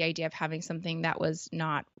struggled with the idea of having something that was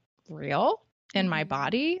not real in my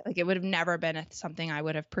body. Like it would have never been something I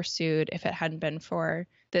would have pursued if it hadn't been for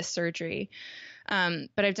this surgery.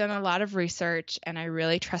 But I've done a lot of research and I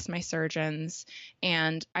really trust my surgeons.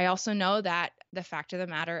 And I also know that the fact of the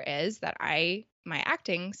matter is that my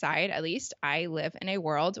acting side, at least, I live in a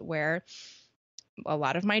world where a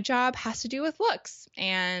lot of my job has to do with looks.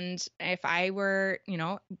 And if I were,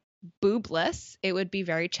 boobless, it would be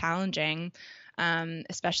very challenging,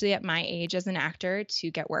 especially at my age as an actor,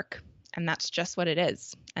 to get work. And that's just what it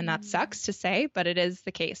is. And that sucks to say, but it is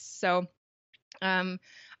the case. So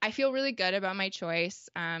I feel really good about my choice.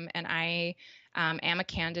 And I am a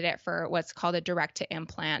candidate for what's called a direct to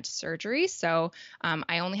implant surgery. So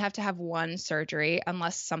I only have to have one surgery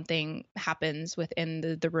unless something happens within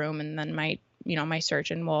the room, and then my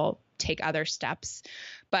surgeon will take other steps.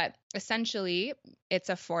 But essentially, it's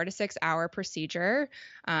a 4 to 6 hour procedure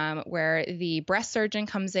where the breast surgeon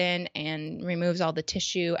comes in and removes all the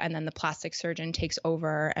tissue, and then the plastic surgeon takes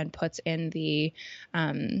over and puts in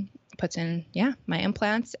my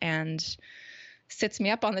implants and sits me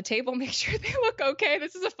up on the table, make sure they look okay.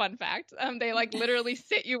 This is a fun fact. They like literally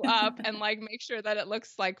sit you up and like make sure that it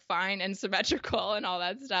looks like fine and symmetrical and all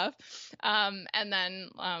that stuff. And then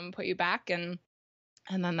put you back, and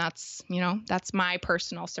then that's my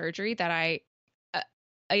personal surgery that I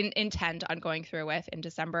intend on going through with in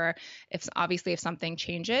December. If something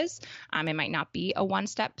changes, it might not be a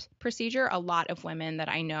one-step procedure. A lot of women that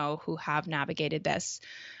I know who have navigated this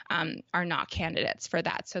are not candidates for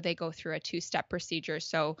that. So they go through a 2-step procedure.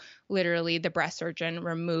 So literally the breast surgeon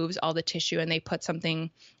removes all the tissue and they put something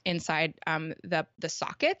inside the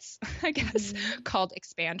sockets, I guess, called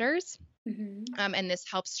expanders. And this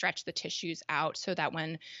helps stretch the tissues out so that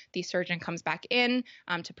when the surgeon comes back in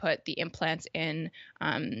to put the implants in,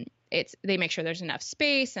 they make sure there's enough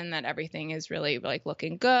space and that everything is really like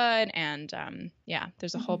looking good. And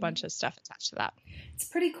there's a whole bunch of stuff attached to that. It's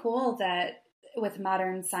pretty cool that with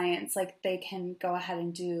modern science, like they can go ahead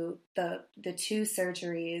and do the 2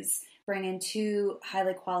 surgeries, bring in 2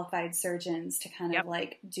 highly qualified surgeons to kind of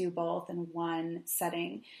like do both in one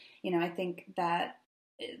setting. I think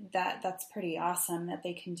that's pretty awesome that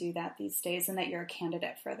they can do that these days and that you're a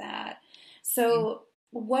candidate for that. So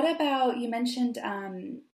what about, you mentioned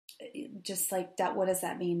just like that, what does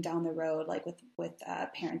that mean down the road, like with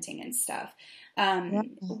parenting and stuff?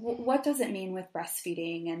 What does it mean with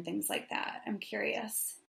breastfeeding and things like that? I'm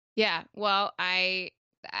curious. Yeah, well, I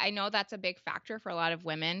know that's a big factor for a lot of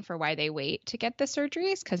women for why they wait to get the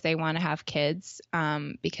surgeries, because they want to have kids,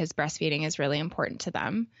 because breastfeeding is really important to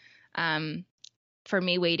them. For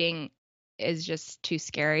me, waiting is just too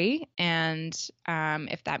scary. And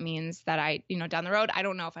if that means that I, down the road, I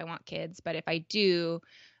don't know if I want kids, but if I do,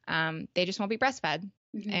 they just won't be breastfed.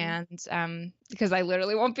 And because I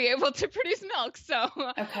literally won't be able to produce milk. So,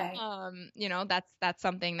 okay. That's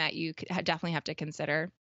something that you definitely have to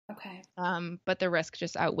consider. Okay. But the risk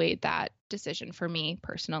just outweighed that decision for me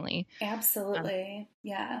personally. Absolutely.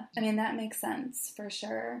 Yeah. I mean, that makes sense for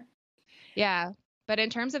sure. Yeah. But in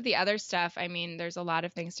terms of the other stuff, I mean, there's a lot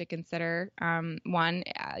of things to consider. One,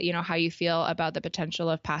 how you feel about the potential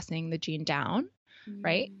of passing the gene down,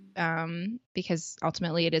 right? Because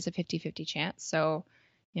ultimately it is a 50-50 chance. So,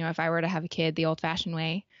 if I were to have a kid the old-fashioned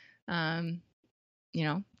way,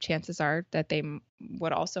 chances are that they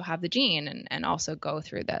would also have the gene and also go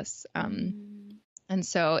through this. And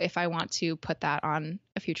so if I want to put that on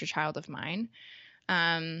a future child of mine,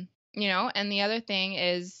 and the other thing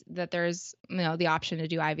is that there's, the option to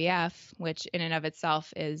do IVF, which in and of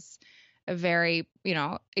itself is a very,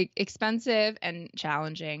 expensive and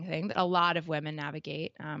challenging thing that a lot of women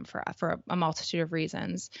navigate for a multitude of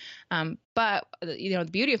reasons. But the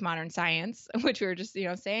beauty of modern science, which we were just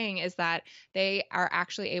saying, is that they are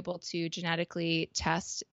actually able to genetically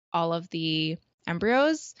test all of the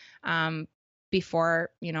embryos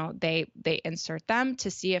before they insert them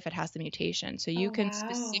to see if it has the mutation. So you can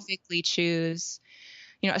specifically choose,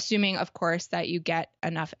 assuming, of course, that you get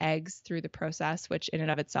enough eggs through the process, which in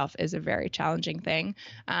and of itself is a very challenging thing.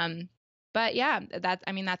 But yeah,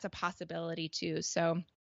 that's a possibility too. So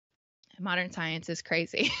modern science is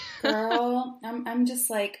crazy. Girl, I'm just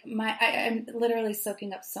like I'm literally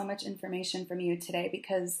soaking up so much information from you today,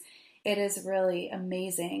 because it is really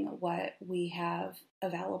amazing what we have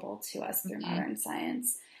available to us through modern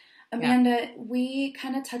science. Amanda, we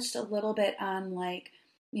kind of touched a little bit on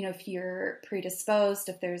if you're predisposed,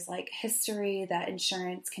 if there's history, that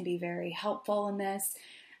insurance can be very helpful in this.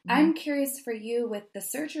 I'm curious for you, with the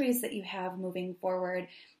surgeries that you have moving forward,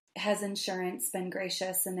 has insurance been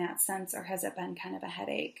gracious in that sense, or has it been kind of a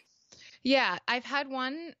headache? Yeah, I've had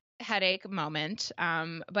one headache moment,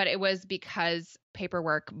 but it was because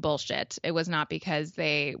paperwork bullshit. It was not because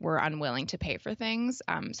they were unwilling to pay for things.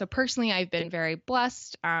 So personally, I've been very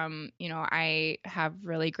blessed. I have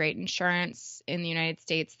really great insurance in the United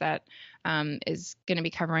States that is going to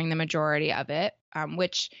be covering the majority of it,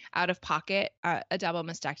 which out of pocket, a double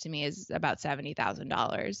mastectomy is about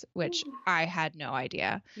 $70,000, which I had no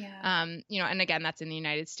idea. Yeah. And again, that's in the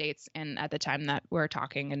United States, and at the time that we're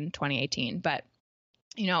talking in 2018, but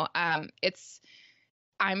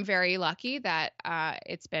I'm very lucky that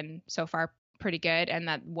it's been so far pretty good, and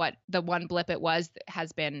that what the one blip it was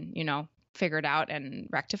has been, figured out and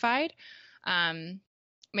rectified.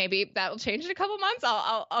 Maybe that'll change in a couple months.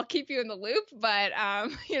 I'll keep you in the loop, but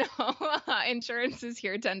insurances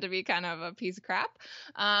here tend to be kind of a piece of crap.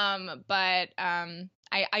 But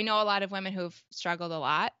I know a lot of women who've struggled a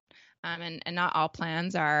lot, and not all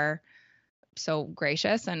plans are so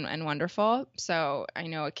gracious and wonderful. So I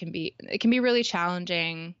know it can be really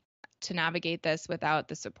challenging to navigate this without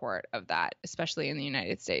the support of that, especially in the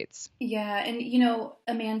United States. Yeah. And,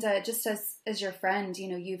 Amanda, just as your friend,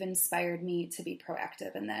 you've inspired me to be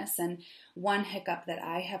proactive in this. And one hiccup that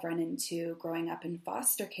I have run into growing up in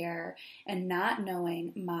foster care and not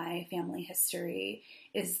knowing my family history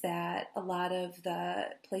is that a lot of the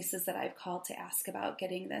places that I've called to ask about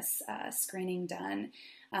getting this screening done,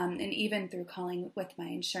 and even through calling with my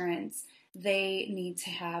insurance, they need to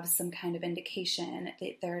have some kind of indication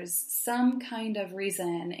that there's some kind of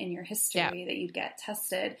reason in your history that you'd get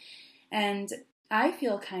tested. And I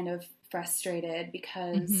feel kind of frustrated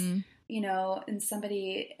because,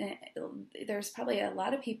 there's probably a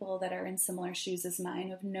lot of people that are in similar shoes as mine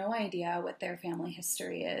who have no idea what their family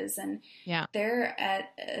history is. And they're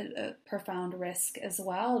at a profound risk as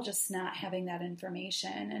well, just not having that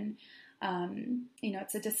information. And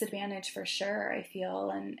it's a disadvantage for sure, I feel.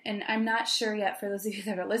 And I'm not sure yet, for those of you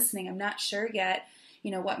that are listening, I'm not sure yet,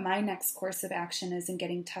 what my next course of action is in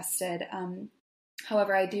getting tested.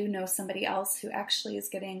 However, I do know somebody else who actually is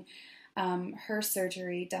getting her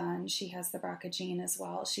surgery done. She has the BRCA gene as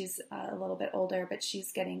well. She's a little bit older, but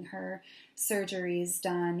she's getting her surgeries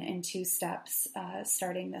done in 2 steps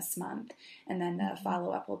starting this month. And then the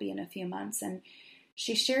follow-up will be in a few months. And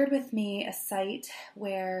she shared with me a site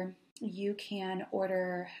where you can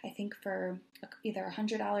order, I think for either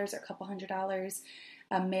 $100 or a couple $100,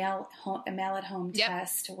 a mail at home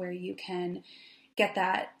test where you can get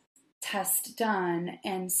that test done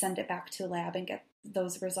and send it back to a lab and get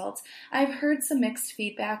those results. I've heard some mixed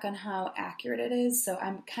feedback on how accurate it is, so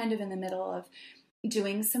I'm kind of in the middle of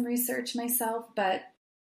doing some research myself, but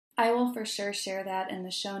I will for sure share that in the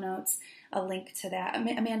show notes, a link to that.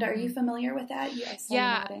 Amanda, are you familiar with that?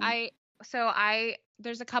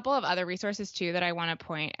 There's a couple of other resources too that I want to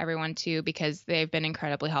point everyone to because they've been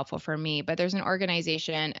incredibly helpful for me. But there's an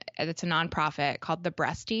organization that's a nonprofit called the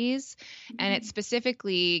Breasties, and it's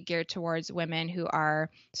specifically geared towards women who are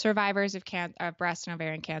survivors of breast and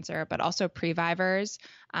ovarian cancer, but also previvors,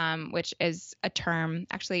 which is a term.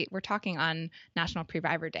 Actually, we're talking on National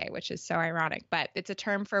Previvor Day, which is so ironic, but it's a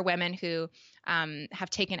term for women who have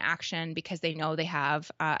taken action because they know they have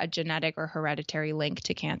a genetic or hereditary link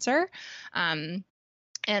to cancer.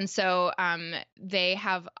 And so they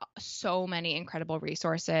have so many incredible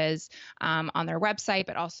resources on their website,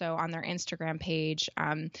 but also on their Instagram page.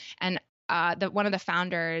 One of the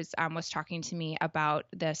founders was talking to me about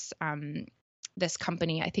this this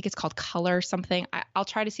company. I think it's called Color something. I'll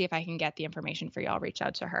try to see if I can get the information for you. I'll reach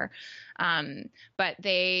out to her. But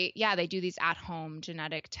they do these at-home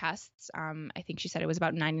genetic tests. I think she said it was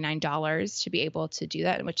about $99 to be able to do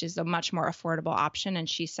that, which is a much more affordable option. And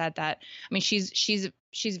she said that, I mean,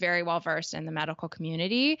 she's very well versed in the medical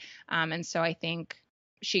community. And so I think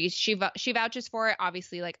she vouches for it.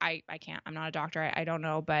 Obviously, like I can't, I'm not a doctor. I don't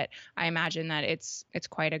know, but I imagine that it's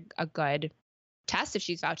quite a good test if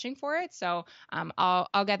she's vouching for it. So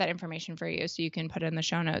I'll get that information for you so you can put it in the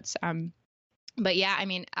show notes. But yeah, I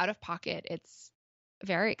mean, out of pocket, it's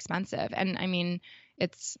very expensive. And I mean,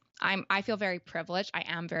 I feel very privileged. I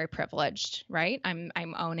am very privileged, right?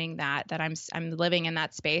 I'm owning that I'm living in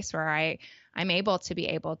that space where I'm able to,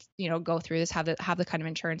 you know, go through this, have the kind of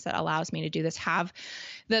insurance that allows me to do this, have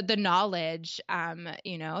the knowledge,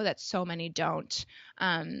 you know, that so many don't.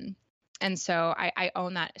 And so I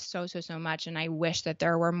own that so much. And I wish that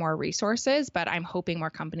there were more resources, but I'm hoping more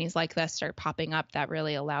companies like this start popping up that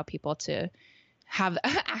really allow people to have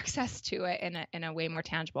access to it in a way more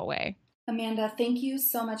tangible way. Amanda, thank you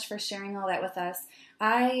so much for sharing all that with us.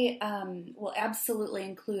 I will absolutely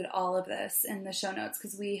include all of this in the show notes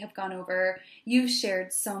because we have gone over, you've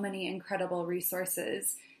shared so many incredible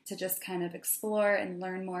resources to just kind of explore and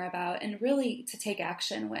learn more about and really to take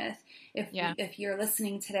action with. If you're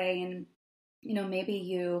listening today and, you know, maybe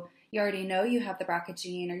you already know you have the BRCA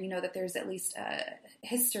gene, or you know that there's at least a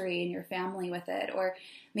history in your family with it, or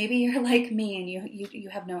maybe you're like me and you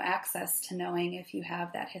have no access to knowing if you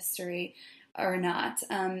have that history or not.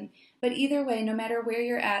 But either way, no matter where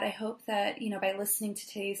you're at, I hope that, you know, by listening to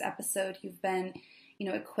today's episode, you've been, you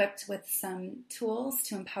know, equipped with some tools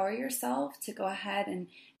to empower yourself to go ahead and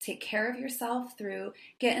take care of yourself through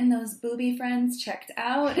getting those booby friends checked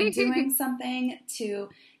out and doing something to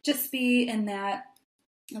just be in that.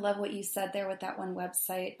 I love what you said there with that one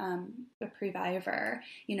website, Previvor,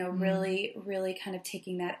 you know, really, really kind of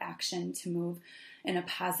taking that action to move in a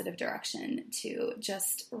positive direction to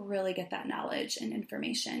just really get that knowledge and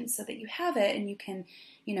information so that you have it and you can,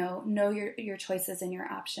 you know your choices and your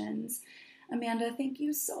options. Amanda, thank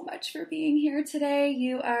you so much for being here today.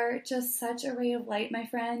 You are just such a ray of light, my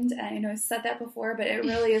friend. I know I've said that before, but it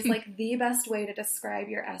really is like the best way to describe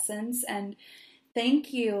your essence. And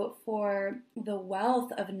thank you for the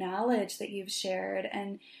wealth of knowledge that you've shared.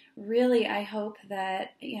 And really, I hope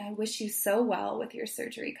that, I wish you so well with your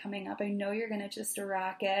surgery coming up. I know you're going to just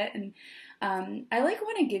rock it. And I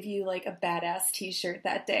want to give you like a badass t-shirt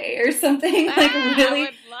that day or something. Like really,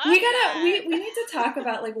 we need to talk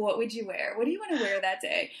about like, what would you wear? What do you want to wear that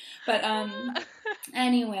day? But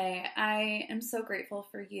anyway, I am so grateful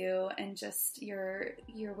for you and just your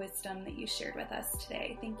wisdom that you shared with us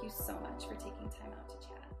today. Thank you so much for taking time out to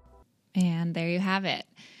chat. And there you have it.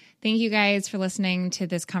 Thank you guys for listening to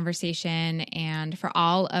this conversation and for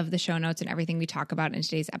all of the show notes and everything we talk about in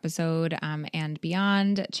today's episode and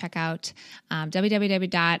beyond. Check out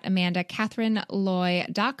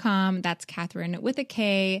www.amandacatherineloy.com. That's Catherine with a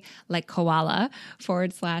K, like koala,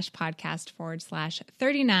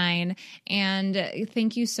 /podcast/39. And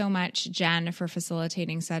thank you so much, Jen, for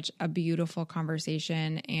facilitating such a beautiful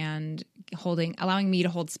conversation and allowing me to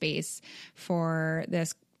hold space for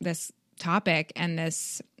this topic and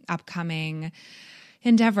this upcoming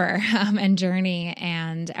endeavor and journey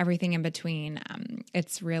and everything in between.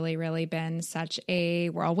 It's really, really been such a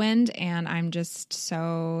whirlwind, and I'm just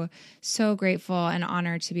so grateful and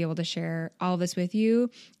honored to be able to share all of this with you.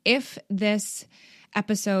 If this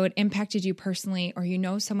episode impacted you personally, or you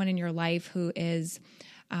know someone in your life who is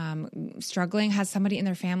struggling, has somebody in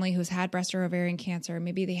their family who's had breast or ovarian cancer,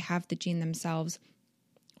 maybe they have the gene themselves,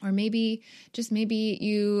 or maybe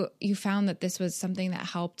you found that this was something that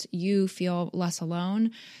helped you feel less alone,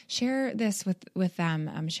 share this with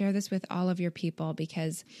them. Share this with all of your people,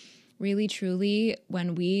 because really, truly,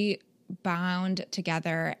 when we bound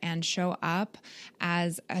together and show up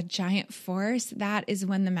as a giant force, that is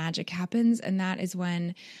when the magic happens. And that is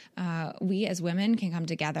when we as women can come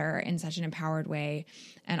together in such an empowered way.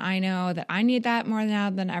 And I know that I need that more now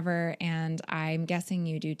than ever. And I'm guessing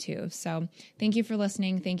you do too. So thank you for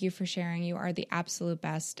listening. Thank you for sharing. You are the absolute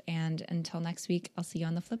best. And until next week, I'll see you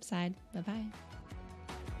on the flip side. Bye-bye.